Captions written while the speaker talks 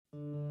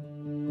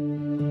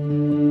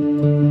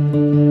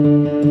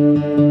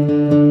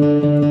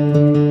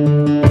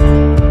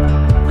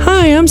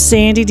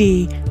Sandy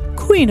D,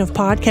 Queen of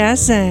Podcast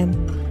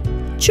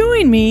Zen.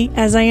 Join me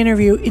as I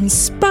interview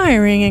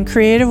inspiring and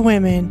creative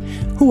women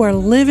who are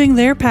living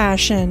their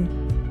passion,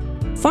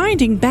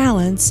 finding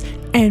balance,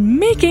 and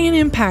making an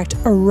impact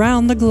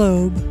around the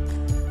globe.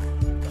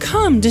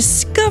 Come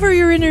discover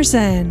your inner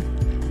Zen.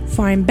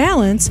 Find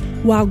balance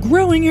while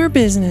growing your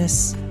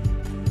business.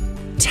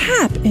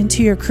 Tap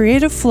into your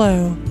creative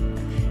flow.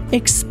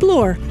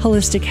 Explore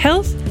holistic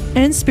health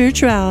and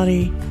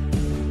spirituality.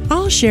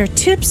 I'll share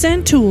tips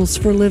and tools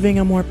for living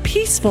a more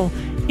peaceful,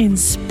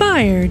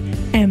 inspired,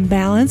 and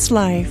balanced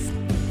life.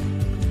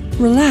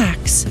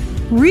 Relax,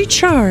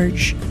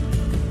 recharge,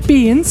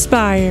 be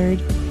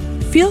inspired.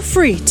 Feel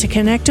free to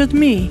connect with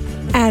me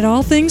at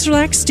All Things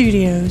Relax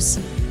Studios.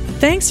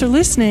 Thanks for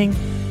listening.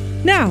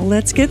 Now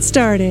let's get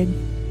started.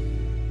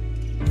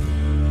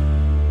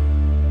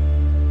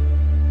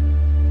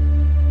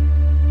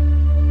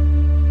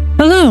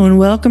 Hello and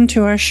welcome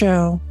to our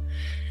show.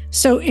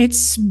 So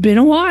it's been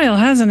a while,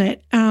 hasn't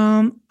it?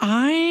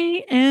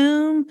 I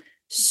am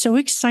so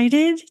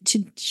excited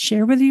to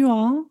share with you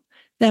all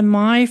that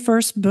my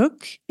first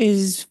book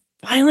is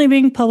finally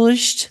being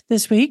published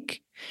this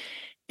week.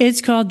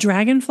 It's called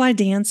Dragonfly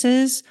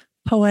Dances,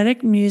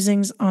 Poetic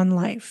Musings on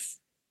Life.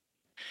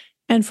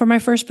 And for my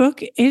first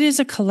book, it is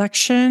a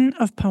collection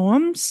of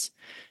poems.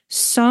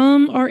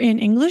 Some are in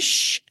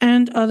English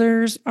and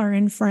others are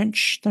in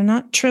French. They're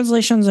not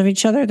translations of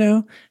each other,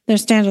 though. They're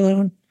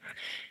standalone.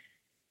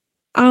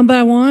 But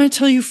I want to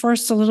tell you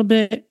first a little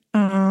bit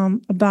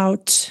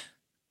about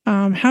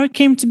how it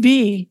came to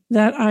be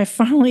that I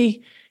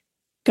finally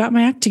got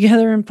my act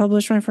together and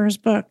published my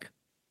first book.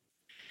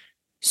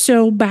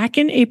 So back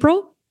in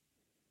April,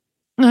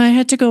 I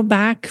had to go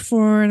back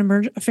for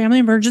a family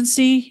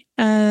emergency.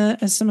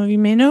 As some of you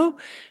may know,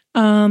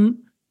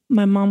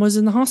 my mom was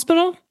in the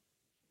hospital.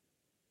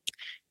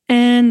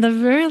 And the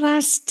very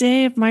last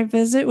day of my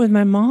visit with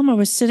my mom, I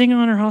was sitting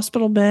on her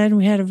hospital bed.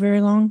 We had a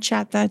very long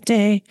chat that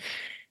day.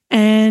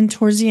 And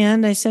towards the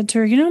end, I said to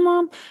her,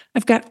 Mom,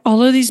 I've got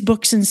all of these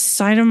books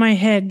inside of my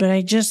head, but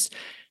I just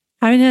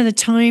haven't had the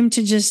time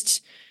to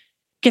just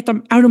get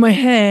them out of my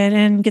head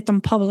and get them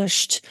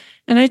published.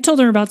 And I told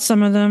her about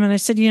some of them. And I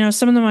said,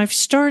 some of them I've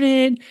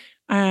started.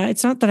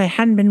 It's not that I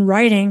hadn't been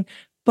writing,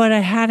 but I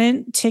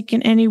hadn't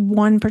taken any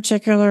one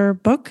particular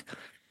book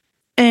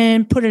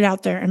and put it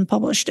out there and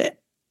published it.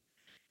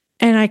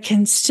 And I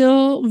can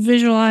still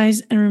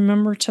visualize and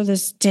remember to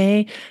this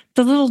day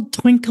the little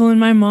twinkle in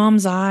my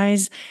mom's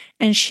eyes.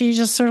 And she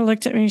just sort of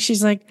looked at me and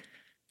she's like,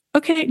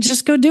 okay,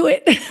 just go do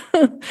it.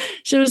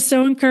 She was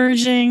so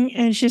encouraging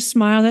and she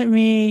smiled at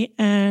me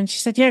and she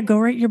said, yeah, go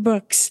write your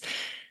books.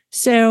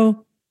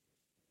 So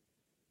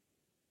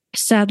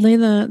sadly,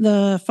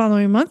 the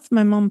following month,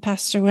 my mom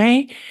passed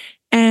away.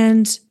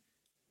 And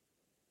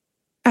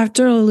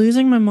after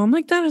losing my mom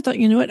like that, I thought,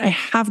 what? I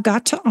have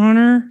got to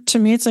honor, to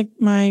me, it's like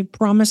my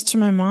promise to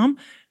my mom.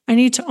 I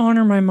need to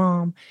honor my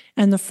mom.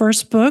 And the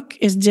first book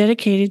is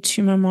dedicated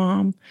to my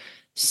mom.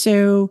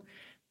 So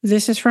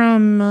this is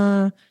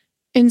from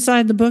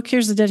inside the book.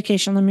 Here's the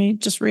dedication. Let me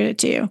just read it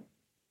to you.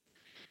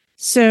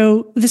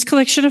 So this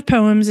collection of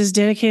poems is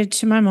dedicated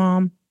to my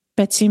mom,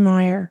 Betsy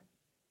Meyer.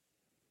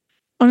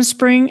 On a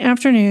spring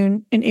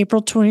afternoon in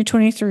April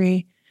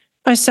 2023,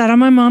 I sat on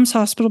my mom's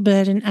hospital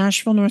bed in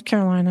Asheville, North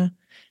Carolina,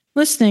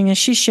 listening as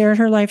she shared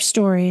her life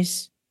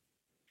stories.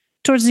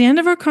 Towards the end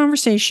of our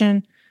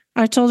conversation,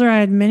 I told her I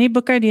had many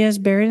book ideas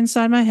buried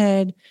inside my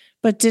head,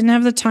 but didn't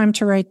have the time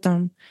to write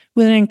them.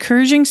 With an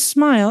encouraging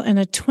smile and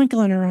a twinkle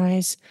in her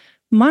eyes,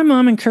 my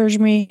mom encouraged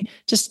me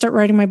to start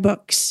writing my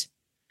books.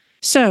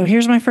 So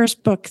here's my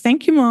first book.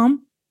 Thank you,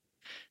 Mom.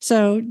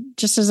 So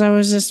just as I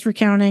was just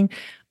recounting,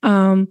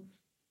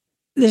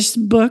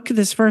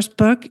 this first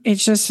book, it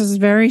just has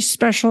very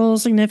special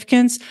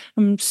significance.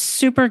 I'm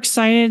super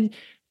excited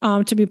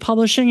to be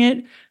publishing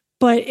it,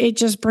 but it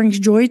just brings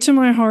joy to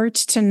my heart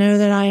to know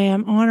that I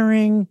am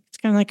honoring. It's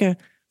kind of like a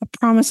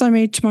promise I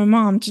made to my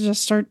mom to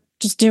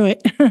just do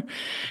it.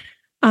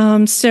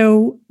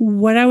 So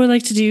what I would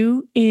like to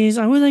do is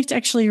I would like to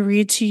actually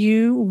read to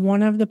you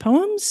one of the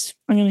poems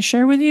I'm going to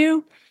share with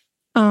you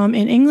in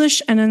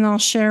English, and then I'll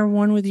share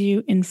one with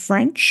you in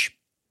French.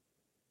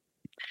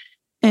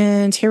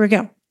 And here we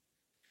go.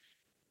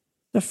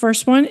 The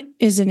first one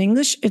is in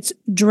English. It's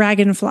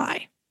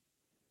Dragonfly.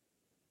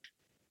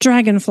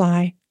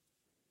 Dragonfly.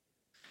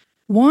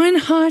 One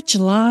hot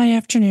July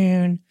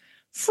afternoon,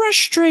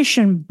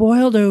 frustration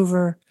boiled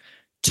over,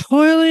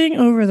 toiling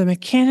over the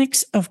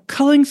mechanics of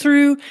culling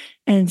through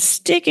and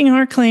staking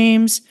our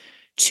claims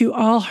to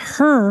all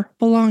her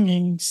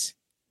belongings.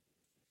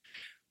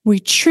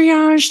 We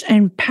triaged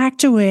and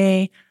packed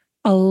away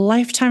a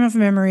lifetime of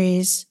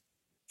memories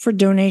for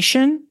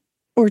donation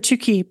or to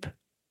keep.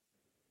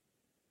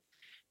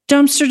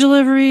 Dumpster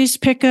deliveries,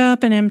 pick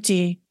up and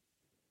empty.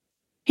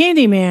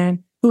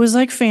 Handyman, who was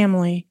like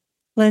family,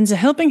 lends a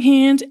helping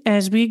hand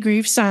as we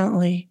grieve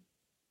silently,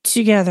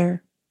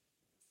 together.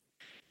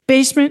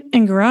 Basement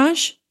and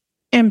garage,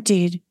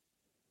 emptied.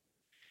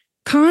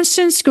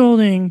 Constant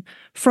scolding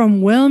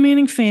from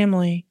well-meaning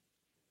family.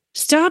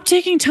 Stop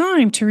taking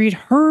time to read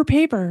her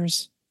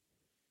papers.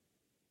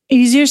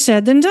 Easier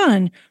said than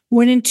done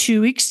when in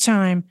 2 weeks'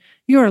 time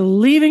you are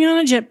leaving on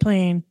a jet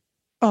plane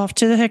off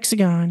to the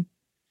hexagon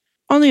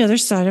on the other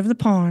side of the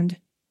pond.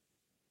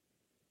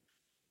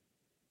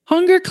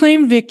 Hunger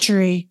claimed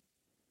victory.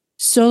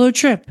 Solo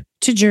trip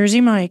to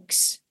Jersey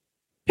Mike's.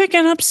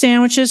 Picking up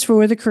sandwiches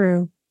for the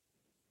crew.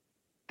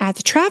 At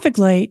the traffic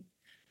light,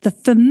 the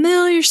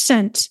familiar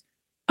scent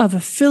of a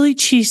Philly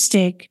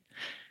cheesesteak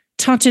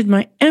taunted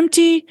my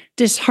empty,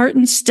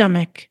 disheartened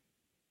stomach.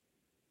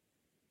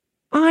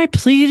 I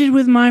pleaded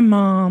with my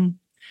mom,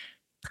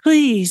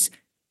 please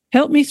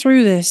help me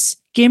through this.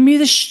 Give me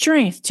the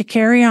strength to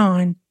carry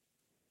on.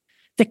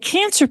 The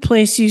cancer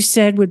place you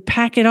said would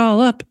pack it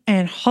all up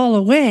and haul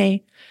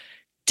away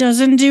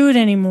doesn't do it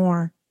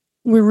anymore.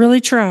 We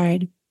really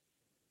tried.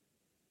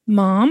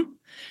 Mom,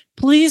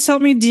 please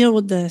help me deal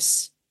with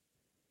this.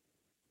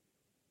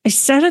 I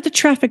sat at the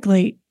traffic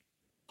light,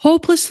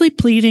 hopelessly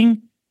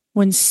pleading,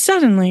 when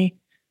suddenly,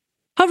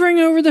 hovering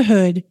over the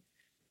hood,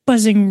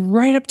 buzzing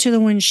right up to the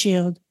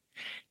windshield,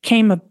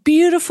 came a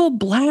beautiful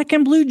black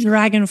and blue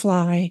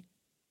dragonfly.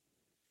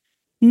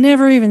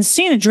 Never even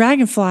seen a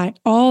dragonfly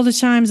all the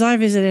times I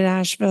visited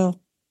Asheville.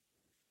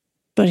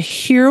 But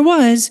here it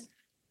was,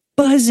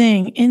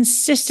 buzzing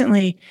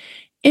insistently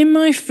in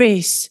my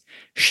face.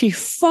 She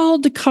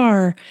followed the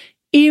car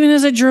even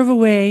as I drove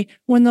away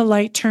when the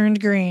light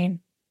turned green.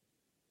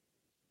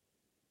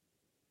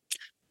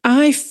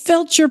 I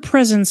felt your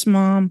presence,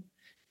 Mom,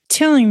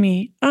 telling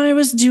me I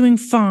was doing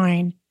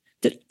fine,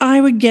 that I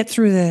would get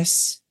through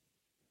this.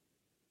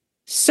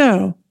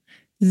 So,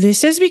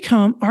 this has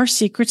become our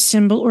secret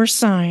symbol or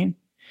sign.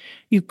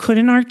 You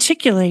couldn't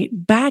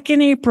articulate back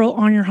in April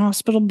on your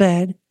hospital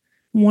bed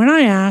when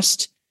I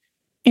asked,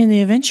 in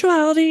the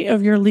eventuality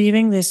of your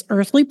leaving this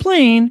earthly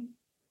plane,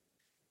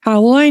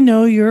 how will I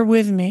know you're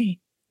with me?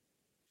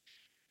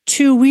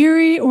 Too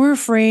weary or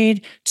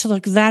afraid to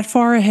look that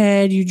far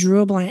ahead, you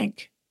drew a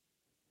blank.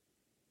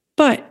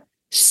 But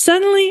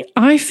suddenly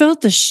I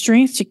felt the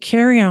strength to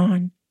carry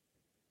on.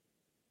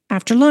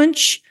 After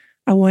lunch,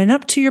 I went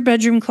up to your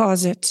bedroom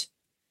closet.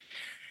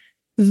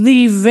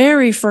 The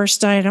very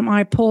first item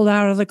I pulled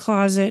out of the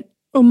closet,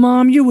 oh,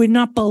 Mom, you would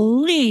not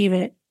believe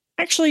it.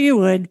 Actually, you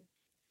would.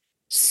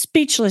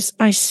 Speechless,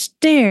 I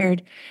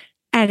stared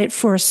at it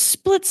for a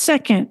split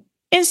second,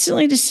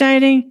 instantly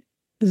deciding,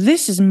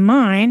 this is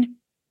mine.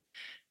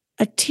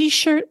 A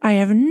t-shirt I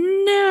have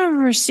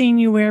never seen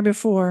you wear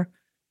before,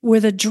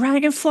 with a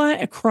dragonfly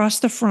across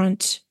the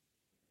front.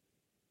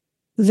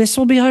 This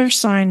will be our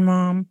sign,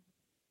 Mom.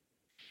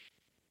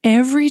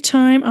 Every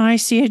time I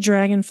see a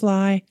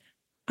dragonfly,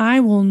 I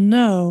will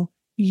know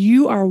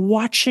you are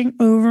watching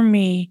over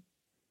me,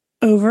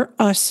 over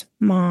us,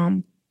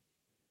 Mom.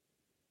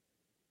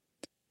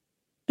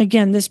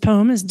 Again, this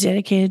poem is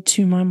dedicated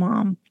to my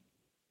mom.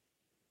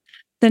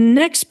 The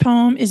next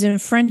poem is in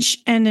French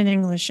and in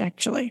English,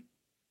 actually.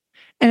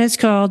 And it's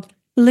called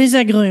Les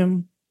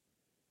Agrumes.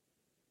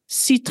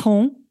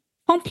 Citron,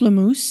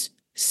 pamplemousse,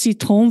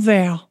 citron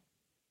vert,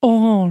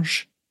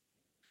 orange.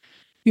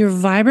 Your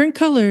vibrant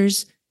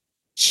colors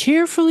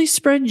cheerfully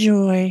spread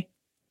joy.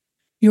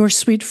 Your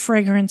sweet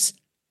fragrance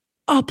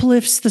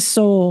uplifts the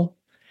soul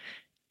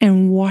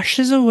and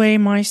washes away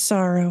my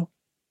sorrow.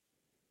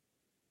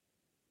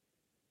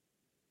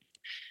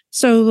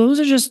 So those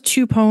are just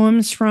two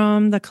poems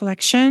from the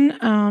collection,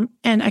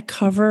 and I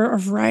cover a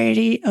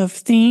variety of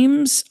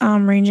themes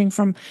ranging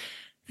from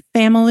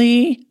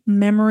family,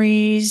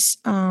 memories,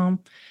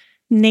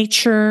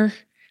 nature,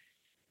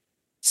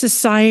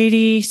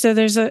 society. So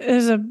there's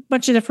a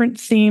bunch of different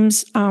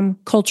themes,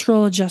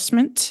 cultural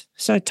adjustment.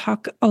 So I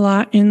talk a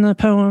lot in the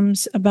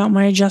poems about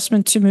my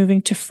adjustment to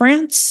moving to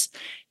France.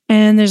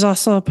 And there's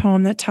also a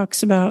poem that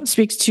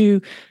speaks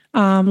to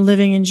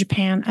living in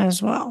Japan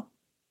as well.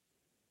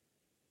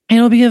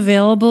 It'll be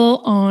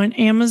available on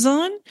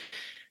Amazon.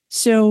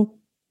 So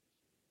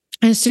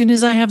as soon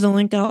as I have the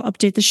link, I'll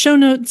update the show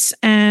notes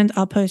and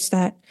I'll post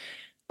that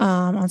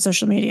on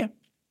social media.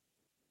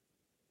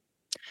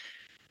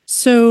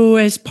 So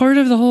as part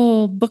of the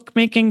whole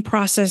bookmaking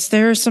process,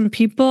 there are some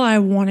people I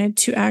wanted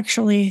to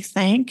actually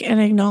thank and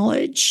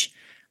acknowledge.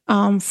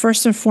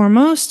 First and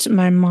foremost,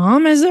 my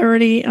mom, as I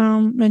already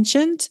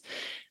mentioned,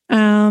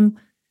 and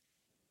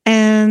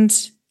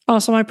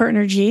also my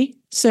partner, G.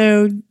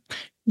 So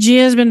G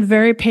has been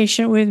very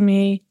patient with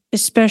me,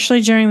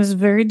 especially during this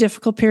very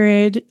difficult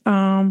period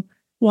while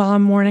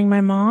I'm mourning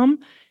my mom,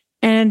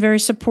 and very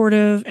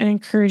supportive and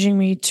encouraging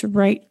me to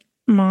write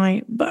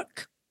my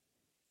book.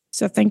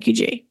 So thank you,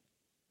 G.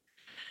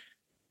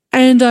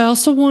 And I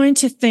also wanted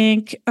to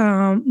thank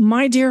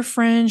my dear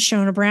friend,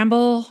 Shona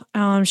Bramble.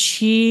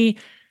 She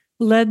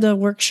led the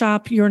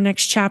workshop, Your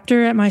Next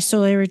Chapter, at my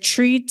Soleil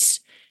retreat.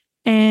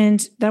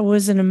 And that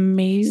was an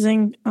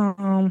amazing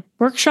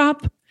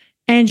workshop.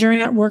 And during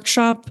that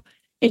workshop,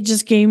 it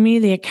just gave me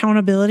the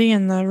accountability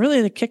and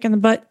the kick in the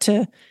butt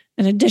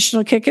an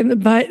additional kick in the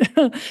butt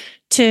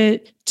to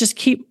just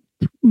keep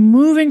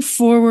moving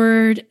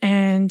forward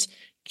and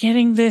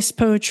getting this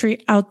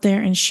poetry out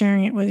there and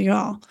sharing it with you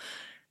all.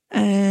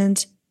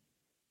 And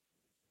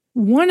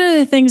one of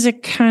the things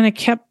that kind of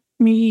kept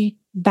me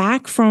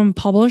back from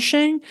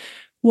publishing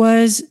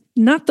was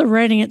not the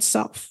writing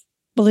itself,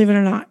 believe it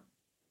or not.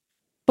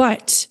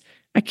 But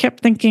I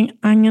kept thinking,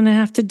 I'm going to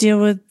have to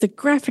deal with the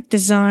graphic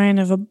design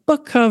of a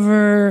book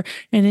cover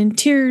and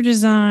interior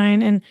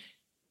design.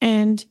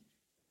 And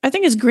I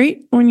think it's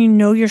great when you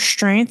know your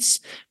strengths,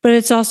 but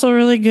it's also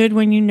really good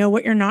when you know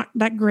what you're not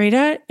that great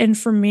at. And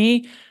for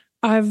me,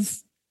 I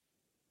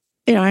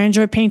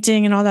enjoy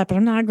painting and all that, but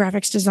I'm not a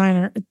graphics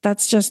designer.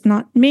 That's just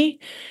not me.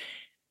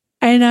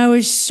 And I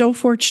was so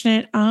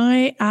fortunate.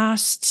 I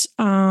asked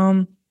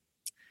Simona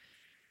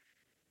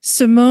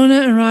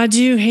and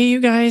Raju, hey, you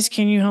guys,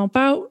 can you help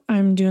out?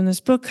 I'm doing this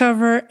book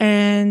cover.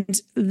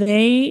 And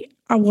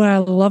what I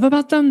love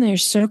about them, they're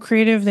so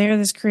creative. They're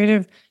this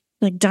creative,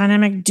 like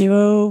dynamic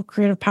duo,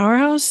 creative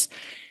powerhouse.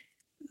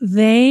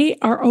 They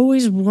are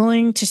always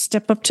willing to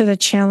step up to the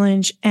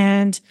challenge.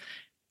 And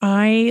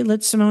I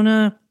let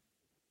Simona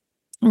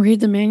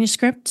read the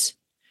manuscript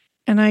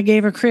and I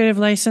gave her creative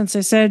license.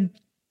 I said,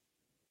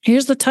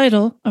 here's the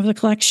title of the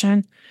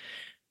collection.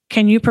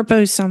 Can you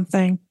propose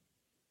something?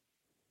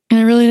 And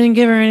I really didn't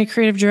give her any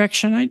creative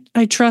direction.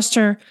 I trust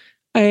her.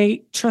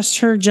 I trust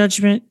her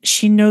judgment.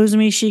 She knows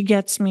me. She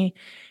gets me.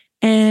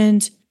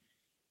 And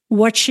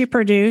what she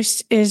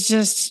produced is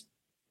just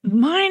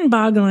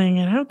mind-boggling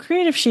at how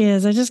creative she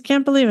is. I just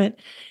can't believe it.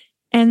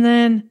 And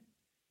then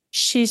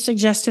she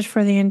suggested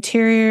for the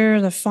interior,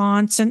 the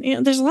fonts,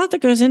 and there's a lot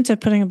that goes into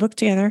putting a book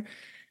together.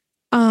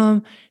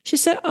 She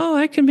said, oh,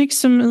 I could make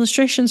some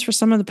illustrations for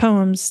some of the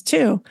poems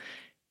too.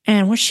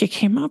 And what she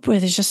came up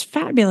with is just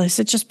fabulous.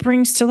 It just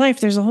brings to life.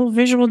 There's a whole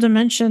visual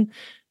dimension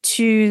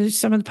to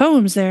some of the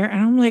poems there.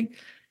 And I'm like,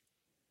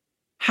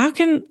 how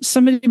can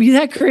somebody be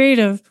that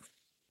creative?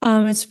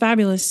 It's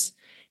fabulous.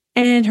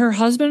 And her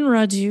husband,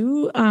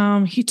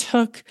 Radu, he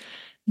took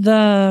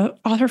the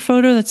author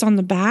photo that's on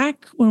the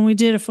back when we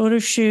did a photo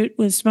shoot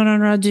with Simona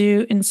and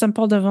Radu in Saint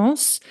Paul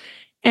d'Avance.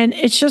 And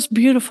it's just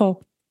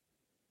beautiful.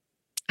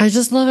 I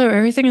just love how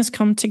everything has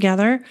come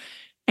together.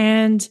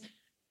 And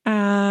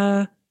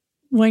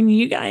when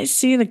you guys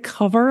see the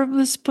cover of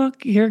this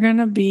book, you're going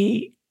to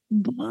be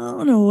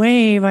blown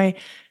away by,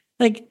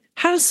 like,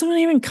 how does someone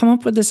even come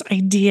up with this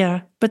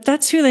idea? But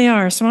that's who they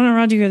are. Simona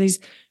and Radu are these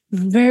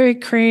very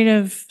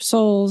creative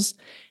souls.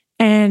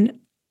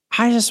 And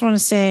I just want to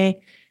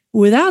say,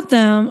 without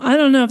them, I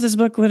don't know if this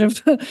book would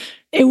have,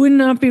 it would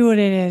not be what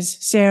it is.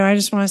 So I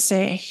just want to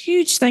say a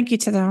huge thank you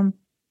to them.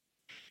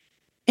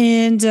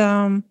 And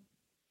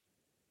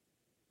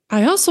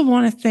I also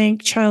want to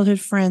thank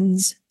childhood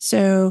friends.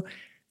 So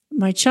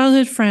my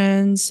childhood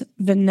friends,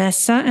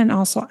 Vanessa and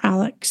also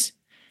Alex.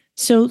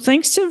 So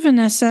thanks to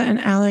Vanessa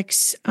and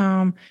Alex,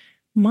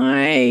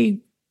 my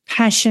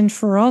passion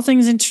for all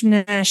things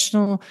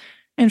international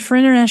and for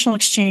international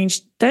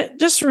exchange, that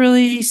just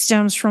really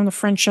stems from the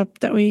friendship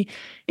that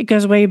it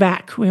goes way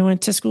back. We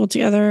went to school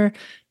together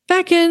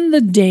back in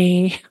the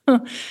day.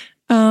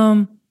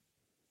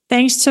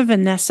 Thanks to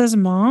Vanessa's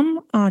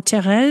mom,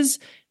 Therese,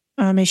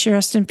 may she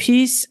rest in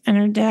peace, and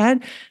her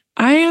dad,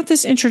 I got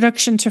this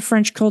introduction to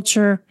French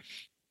culture.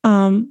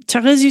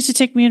 Therese used to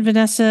take me and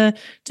Vanessa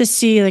to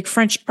see like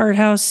French art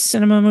house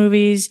cinema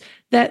movies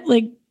that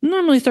like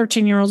normally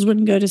 13-year-olds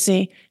wouldn't go to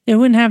see. They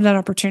wouldn't have that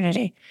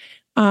opportunity.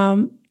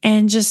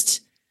 And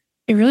just,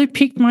 it really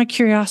piqued my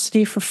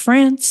curiosity for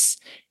France.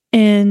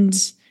 And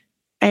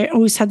I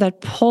always had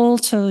that pull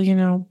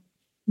to,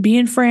 be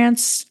in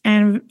France.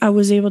 And I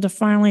was able to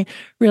finally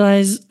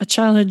realize a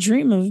childhood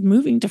dream of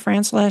moving to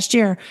France last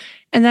year.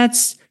 And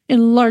that's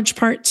in large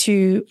part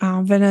to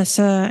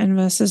Vanessa and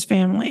Vanessa's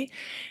family.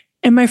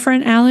 And my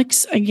friend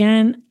Alex,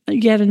 again,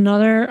 yet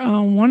another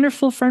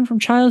wonderful friend from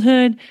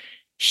childhood.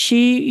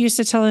 She used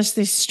to tell us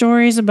these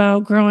stories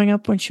about growing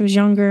up when she was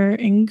younger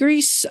in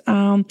Greece.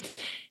 And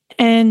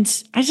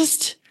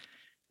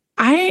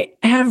I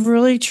have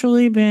really,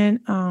 truly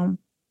been,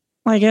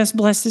 I guess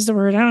blessed is the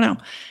word. I don't know.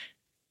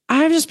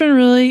 I've just been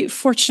really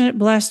fortunate,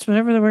 blessed,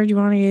 whatever the word you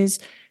want to use,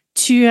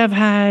 to have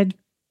had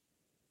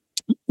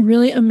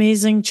really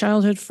amazing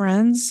childhood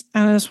friends.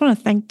 And I just want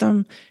to thank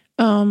them.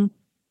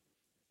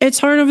 It's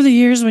hard over the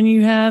years when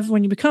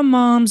you become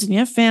moms and you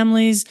have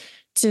families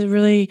to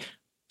really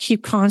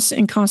keep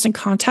constant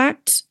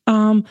contact.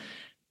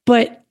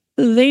 But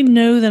they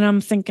know that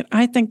I'm thinking,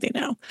 I think they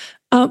know.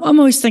 I'm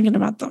always thinking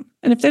about them.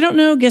 And if they don't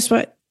know, guess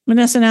what?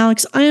 Vanessa and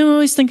Alex, I am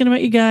always thinking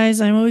about you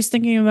guys. I'm always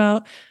thinking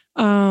about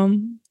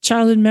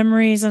childhood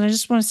memories. And I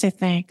just want to say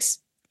thanks.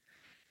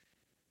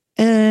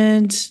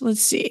 And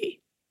let's see.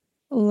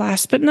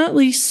 Last but not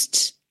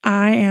least,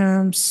 I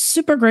am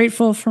super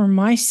grateful for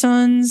my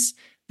sons.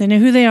 They know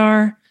who they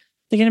are.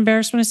 They get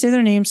embarrassed when I say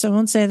their names, so I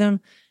won't say them.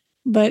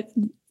 But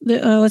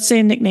let's say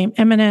a nickname,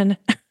 M and N.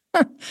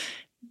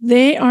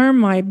 They are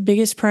my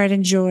biggest pride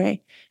and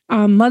joy.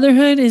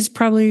 Motherhood is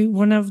probably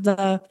one of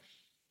the,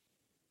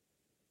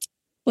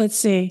 let's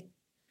see,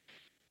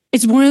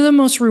 it's one of the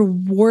most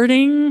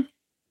rewarding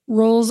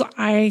roles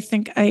I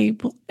think I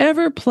will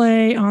ever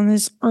play on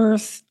this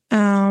earth.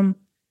 And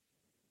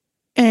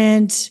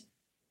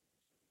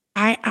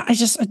I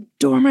just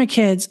adore my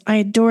kids. I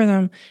adore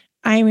them.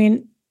 I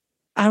mean,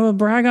 I will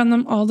brag on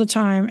them all the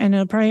time, and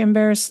it'll probably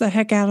embarrass the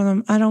heck out of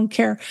them. I don't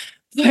care.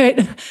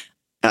 But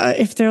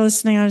if they're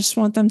listening, I just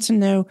want them to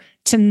know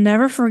to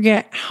never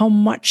forget how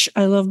much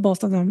I love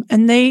both of them.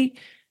 And they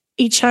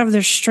each have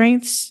their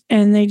strengths,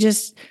 and they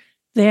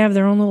have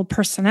their own little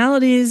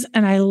personalities.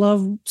 And I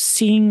love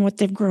seeing what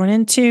they've grown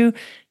into.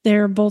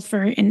 They're both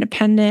very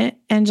independent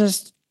and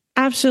just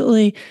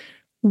absolutely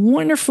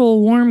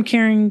wonderful, warm,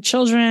 caring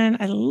children.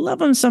 I love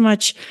them so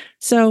much.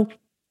 So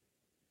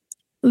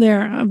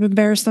there, I've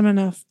embarrassed them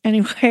enough.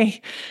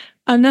 Anyway,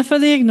 enough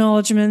of the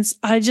acknowledgments.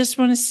 I just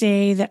want to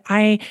say that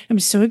I am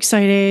so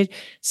excited.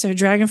 So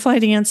Dragonfly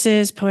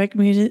Dances, Poetic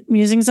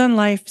Musings on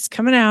Life is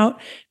coming out.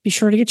 Be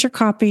sure to get your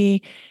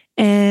copy.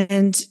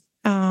 And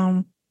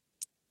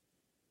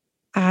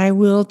I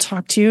will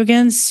talk to you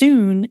again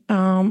soon.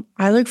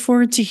 I look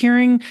forward to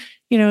hearing,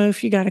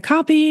 if you got a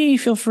copy,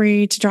 feel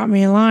free to drop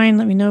me a line.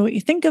 Let me know what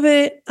you think of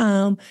it.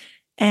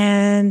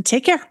 And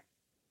take care.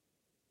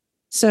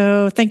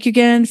 So thank you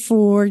again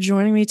for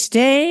joining me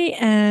today,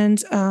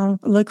 and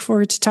look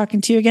forward to talking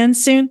to you again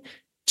soon.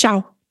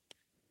 Ciao.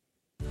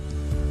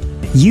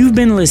 You've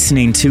been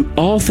listening to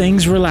All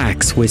Things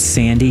Relax with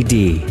Sandy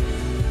D.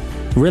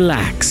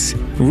 Relax,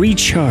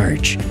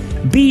 recharge,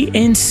 be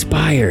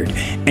inspired,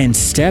 and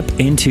step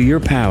into your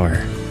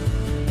power.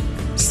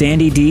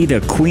 Sandy D, the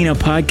Queen of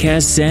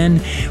Podcast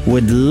Zen,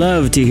 would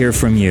love to hear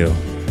from you.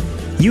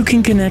 You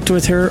can connect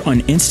with her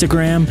on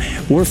Instagram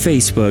or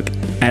Facebook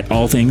at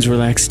All Things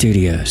Relax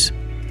Studios.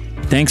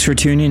 Thanks for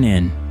tuning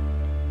in.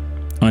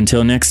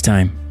 Until next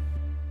time.